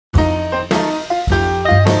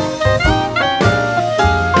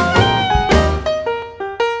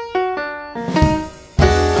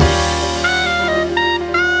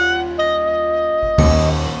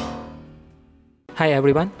Hi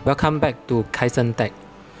everyone, welcome back to Kyson Tech.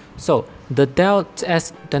 So, the Dell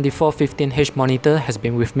S2415H monitor has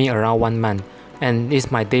been with me around 1 month and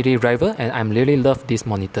is my daily driver, and I really love this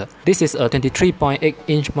monitor. This is a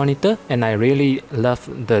 23.8-inch monitor and I really love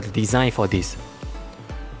the design for this.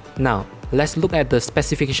 Now, let's look at the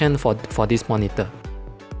specification for this monitor.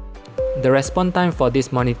 The response time for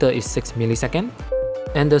this monitor is 6 milliseconds,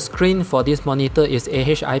 and the screen for this monitor is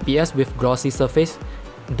IPS with glossy surface.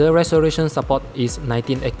 The resolution support is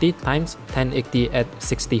 1980 x 1080 at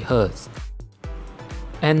 60 Hz.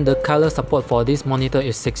 And the color support for this monitor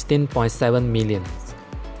is 16.7 million.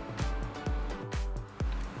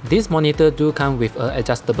 This monitor do come with an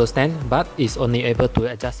adjustable stand, but is only able to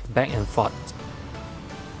adjust back and forth.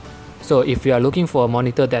 So if you are looking for a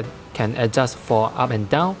monitor that can adjust for up and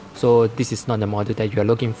down, so this is not the model that you are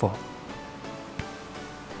looking for.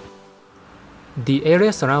 The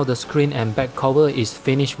area around the screen and back cover is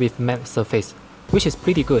finished with matte surface, which is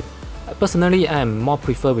pretty good. Personally, I am more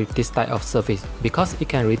prefer with this type of surface because it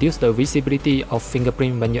can reduce the visibility of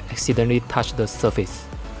fingerprint when you accidentally touch the surface.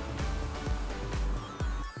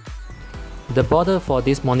 The border for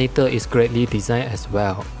this monitor is greatly designed as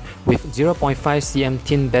well. With 0.5 cm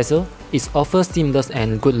thin bezel, it offers seamless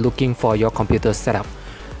and good looking for your computer setup.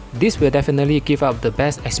 This will definitely give up the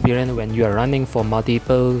best experience when you are running for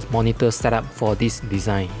multiple monitor setup for this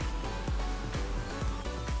design.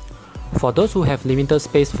 For those who have limited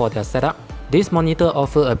space for their setup, this monitor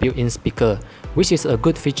offers a built-in speaker, which is a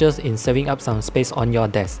good feature in saving up some space on your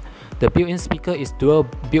desk. The built-in speaker is dual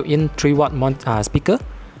built-in 3-watt speaker.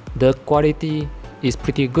 The quality is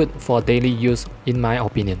pretty good for daily use in my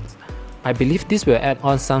opinion. I believe this will add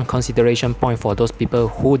on some consideration point for those people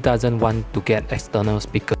who doesn't want to get external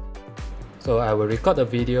speaker. So I will record a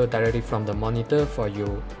video directly from the monitor for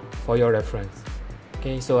your reference.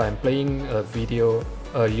 Okay, so I'm playing a video,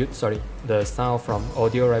 the sound from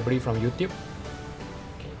audio library from YouTube.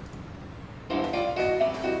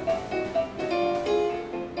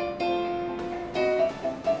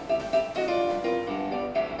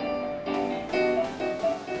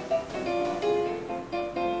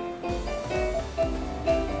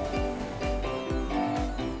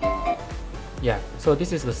 Yeah, so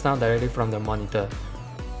this is the sound directly from the monitor.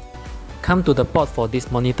 Come to the port for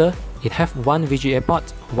this monitor. It have one VGA port,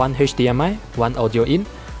 one HDMI, one audio in,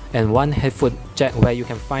 and one headphone jack where you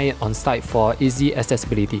can find it on site for easy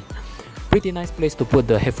accessibility. Pretty nice place to put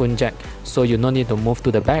the headphone jack, so you no need to move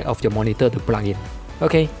to the back of your monitor to plug in.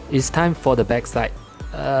 Okay, it's time for the back side.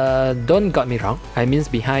 Don't get me wrong, I mean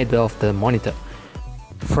behind of the monitor.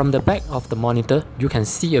 From the back of the monitor, you can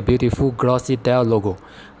see a beautiful glossy Dell logo.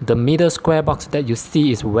 The middle square box that you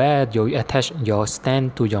see is where you attach your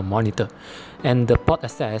stand to your monitor, and the port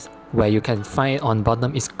access where you can find it on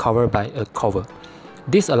bottom is covered by a cover.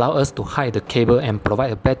 This allows us to hide the cable and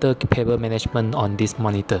provide a better cable management on this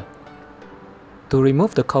monitor. To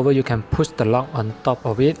remove the cover, you can push the lock on top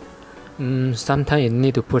of it. Sometimes you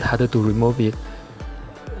need to put harder to remove it.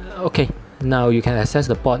 Okay, now you can access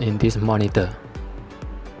the port in this monitor.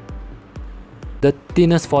 The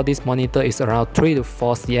thickness for this monitor is around 3 to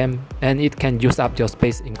 4 cm, and it can use up your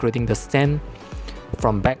space including the stand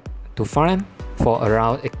from back to front for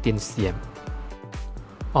around 18 cm.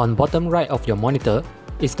 On bottom right of your monitor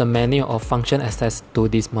is the menu of function access to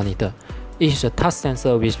this monitor. It is a touch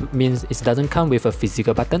sensor, which means it doesn't come with a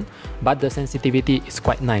physical button, but the sensitivity is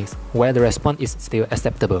quite nice, where the response is still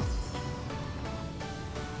acceptable.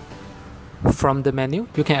 From the menu,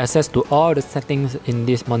 you can access to all the settings in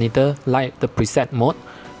this monitor, like the preset mode,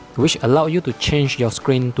 which allow you to change your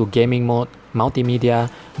screen to gaming mode, multimedia,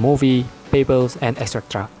 movie, papers, and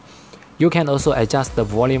etc. You can also adjust the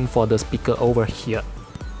volume for the speaker over here.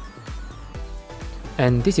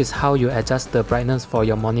 And this is how you adjust the brightness for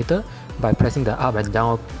your monitor. By pressing the up and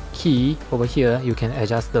down key over here, you can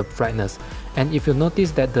adjust the brightness. And if you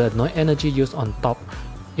notice that the noise energy used on top,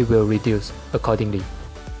 it will reduce accordingly.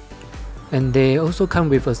 And they also come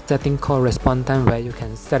with a setting called response time, where you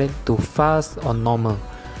can set it to fast or normal.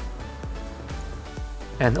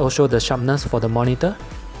 And also the sharpness for the monitor.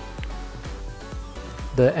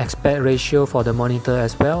 The aspect ratio for the monitor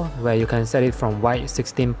as well, where you can set it from wide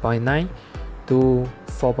 16.9 to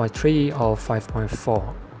 4.3 or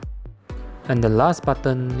 5.4. And the last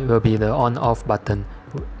button will be the on-off button.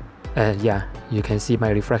 Yeah, you can see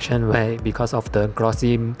my reflection because of the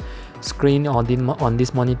glossy screen on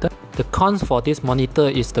this monitor. The cons for this monitor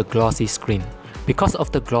is the glossy screen. Because of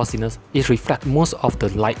the glossiness, it reflects most of the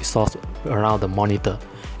light source around the monitor.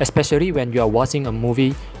 Especially when you are watching a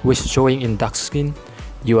movie which showing in dark screen,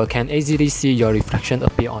 you can easily see your reflection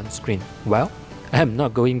appear on screen. Well, I am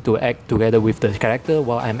not going to act together with the character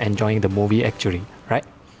while I'm enjoying the movie actually, right?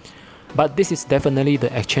 But this is definitely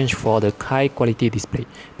the exchange for the high quality display,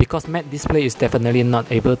 because matte display is definitely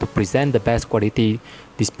not able to present the best quality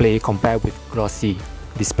display compared with glossy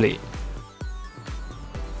display.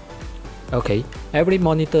 Okay, every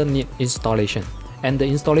monitor needs installation, and the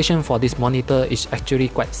installation for this monitor is actually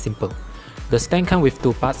quite simple. The stand comes with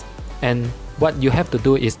two parts, and what you have to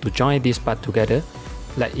do is to join this part together,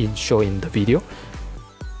 like shown in the video.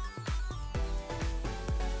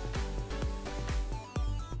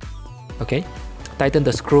 Okay, tighten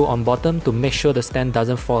the screw on bottom to make sure the stand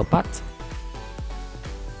doesn't fall apart.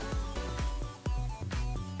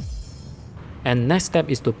 And next step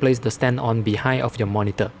is to place the stand on behind of your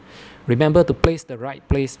monitor. Remember to place the right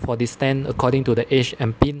place for this stand according to the edge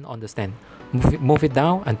and pin on the stand. Move it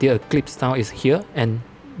down until a clip sound is here, and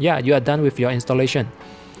yeah, you are done with your installation.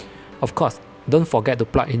 Of course, don't forget to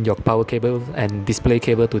plug in your power cable and display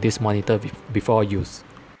cable to this monitor before use.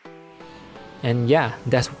 And yeah,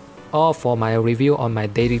 that's all for my review on my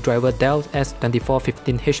daily driver Dell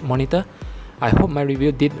S2415H monitor. I hope my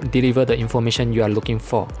review did deliver the information you are looking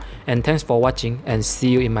for. And thanks for watching, and see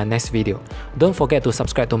you in my next video. Don't forget to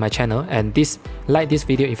subscribe to my channel and like this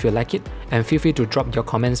video if you like it, and feel free to drop your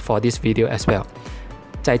comments for this video as well.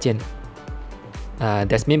 再见.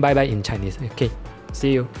 That's mean bye bye in Chinese. Okay,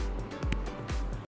 see you.